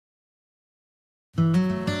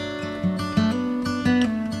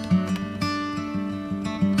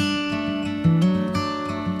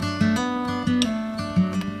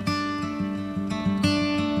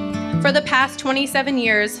For the past 27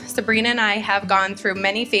 years, Sabrina and I have gone through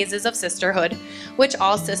many phases of sisterhood, which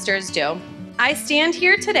all sisters do. I stand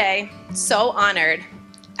here today so honored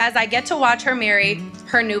as I get to watch her marry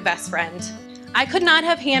her new best friend. I could not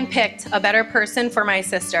have handpicked a better person for my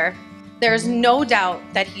sister. There's no doubt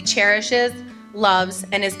that he cherishes, loves,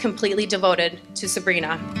 and is completely devoted to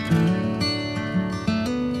Sabrina.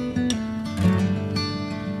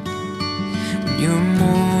 When you're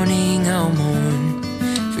mourning, I'll mourn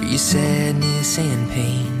for your sadness and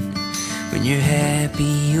pain. When you're happy,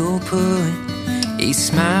 you'll put a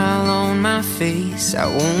smile on my face. I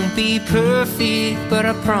won't be perfect, but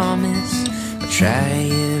I promise I'll try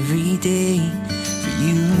every day for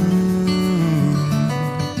you.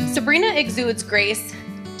 Sabrina exudes grace,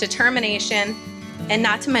 determination, and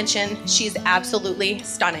not to mention, she's absolutely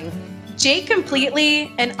stunning. Jake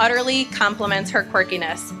completely and utterly complements her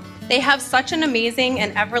quirkiness. They have such an amazing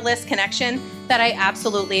and effortless connection that I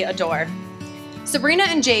absolutely adore. Sabrina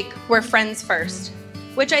and Jake were friends first,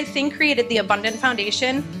 which I think created the abundant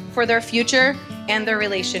foundation for their future and their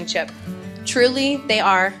relationship. Truly, they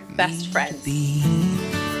are best friends.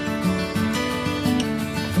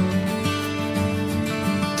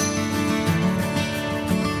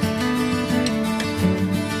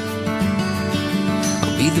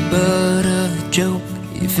 I'll be the butt of a joke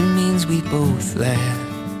if it means we both laugh.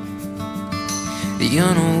 The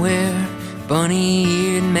unaware,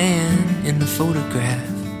 bunny-eared man in the photograph.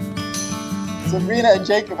 Sabrina and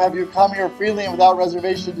Jacob, have you come here freely and without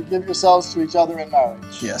reservation to give yourselves to each other in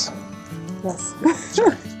marriage? Yes. Yes.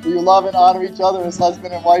 Sure. Do you love and honor each other as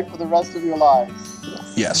husband and wife for the rest of your lives?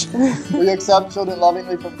 Yes. Will you accept children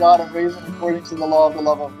lovingly from God and raise them according to the law of the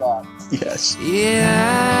love of God? Yes.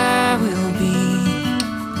 Yeah, I will be.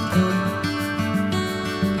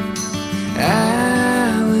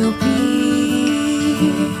 I will be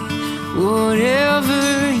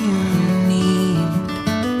whatever you need.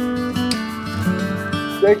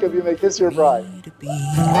 Jacob, you may kiss your bride.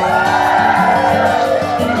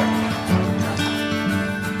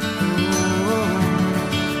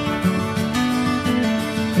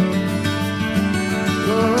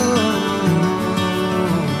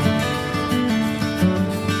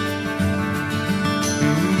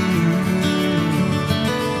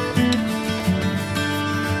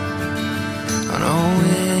 On our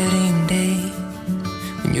wedding day,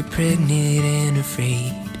 when you're pregnant and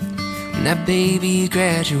afraid, when that baby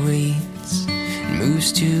graduates and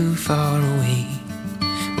moves too far away,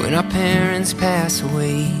 when our parents pass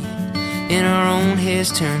away and our own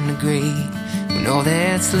hairs turn to gray, when all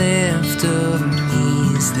that's left of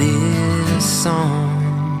me is this song.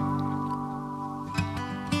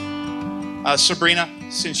 Sabrina,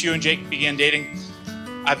 since you and Jake began dating,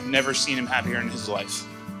 I've never seen him happier in his life.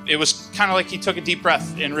 It was kind of like he took a deep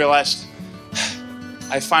breath and realized,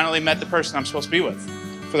 I finally met the person I'm supposed to be with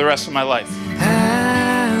for the rest of my life.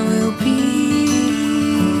 I will be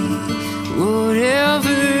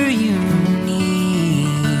whatever you need.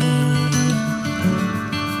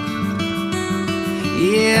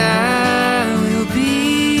 Yeah, I will be.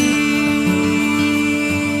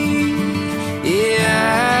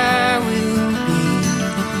 Yeah, I will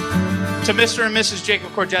be. To Mr. and Mrs. Jacob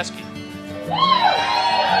Korczewski,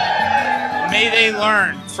 may they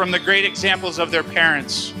learn from the great examples of their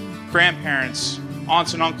parents, grandparents,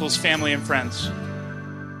 aunts and uncles, family and friends,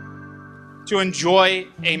 to enjoy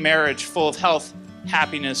a marriage full of health,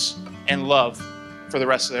 happiness, and love for the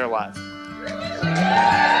rest of their life.